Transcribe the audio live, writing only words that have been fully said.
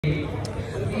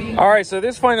All right, so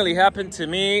this finally happened to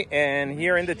me, and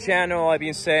here in the channel I've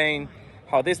been saying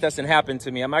how this doesn't happen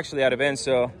to me. I'm actually at event,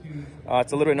 so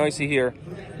it's a little bit noisy here,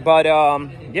 but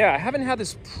yeah, I haven't had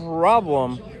this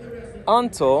problem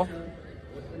until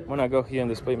when I go here on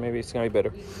display. Maybe it's gonna be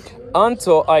better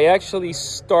until I actually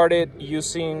started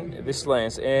using this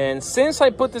lens. And since I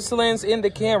put this lens in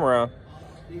the camera,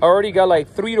 I already got like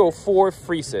 3 to 4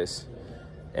 freezes,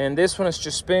 and this one is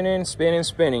just spinning.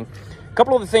 A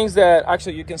couple of the things that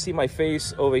actually you can see my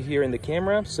face over here in the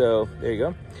camera, so there you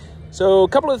go. So a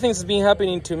couple of the things that's been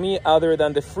happening to me other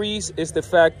than the freeze is the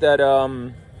fact that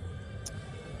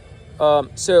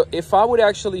so if I would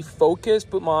actually focus,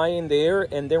 put my eye in there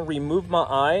and then remove my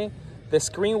eye, the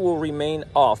screen will remain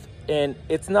off. And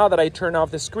it's not that I turn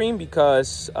off the screen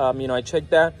because you know, I checked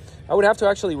that. I would have to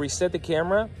actually reset the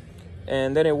camera,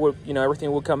 and then it would, you know,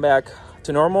 everything would come back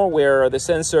to normal, where the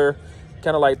sensor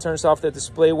kind of like turns off the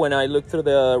display when I look through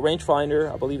the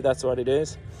rangefinder. I believe that's what it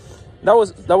is. That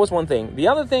was one thing. The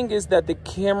other thing is that the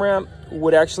camera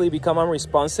would actually become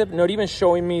unresponsive, not even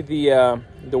showing me the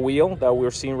wheel that we're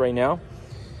seeing right now.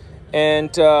 And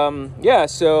yeah,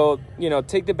 so, you know,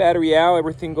 take the battery out,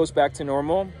 everything goes back to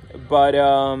normal. But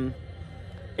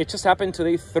it just happened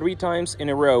today 3 times in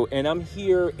a row. And I'm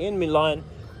here in Milan,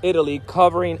 Italy,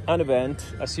 covering an event,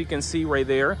 as you can see right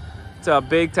there. It's a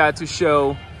big tattoo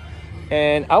show.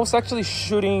 And I was actually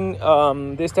shooting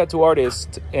this tattoo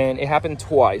artist, and it happened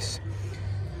twice.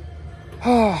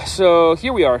 So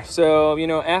here we are. So, you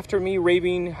know, after me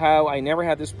raving how I never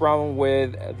had this problem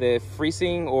with the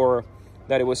freezing, or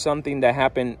that it was something that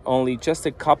happened only just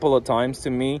a couple of times to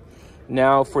me,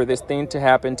 now for this thing to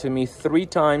happen to me 3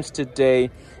 times today.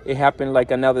 It happened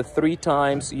like another 3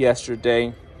 times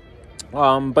yesterday.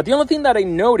 But the only thing that I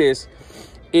noticed,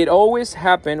 it always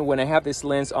happened when I have this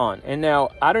lens on. And now,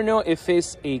 I don't know if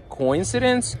it's a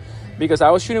coincidence, because I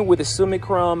was shooting with a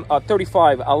Summilux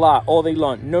 35 a lot, all day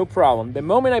long, no problem. The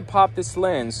moment I pop this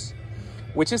lens,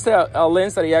 which is a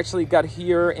lens that I actually got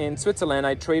here in Switzerland,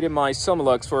 I traded my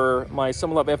Summilux for my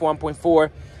Summilux f1.4.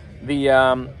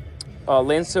 The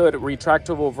lens hood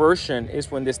retractable version is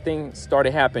when this thing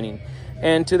started happening.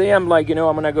 And today I'm like, you know,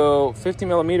 I'm gonna go 50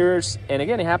 millimeters. And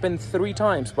again, it happened 3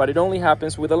 times, but it only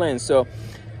happens with a lens. So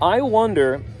I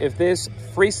wonder if this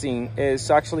freezing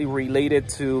is actually related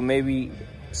to maybe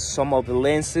some of the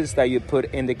lenses that you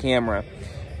put in the camera.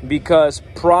 Because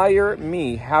prior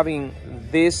me having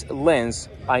this lens,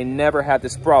 I never had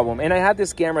this problem. And I had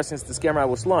this camera since this camera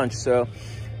was launched. So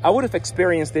I would have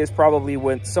experienced this probably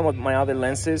with some of my other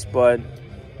lenses, but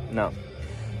no.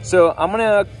 So I'm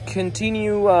gonna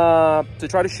continue to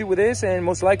try to shoot with this, and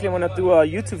most likely I'm gonna do a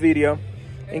YouTube video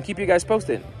and keep you guys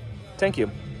posted. Thank you.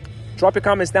 Drop your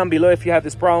comments down below if you have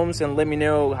these problems, and let me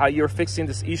know how you're fixing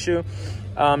this issue.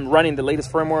 Running the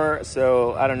latest firmware,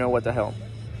 so I don't know what the hell.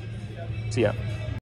 See ya.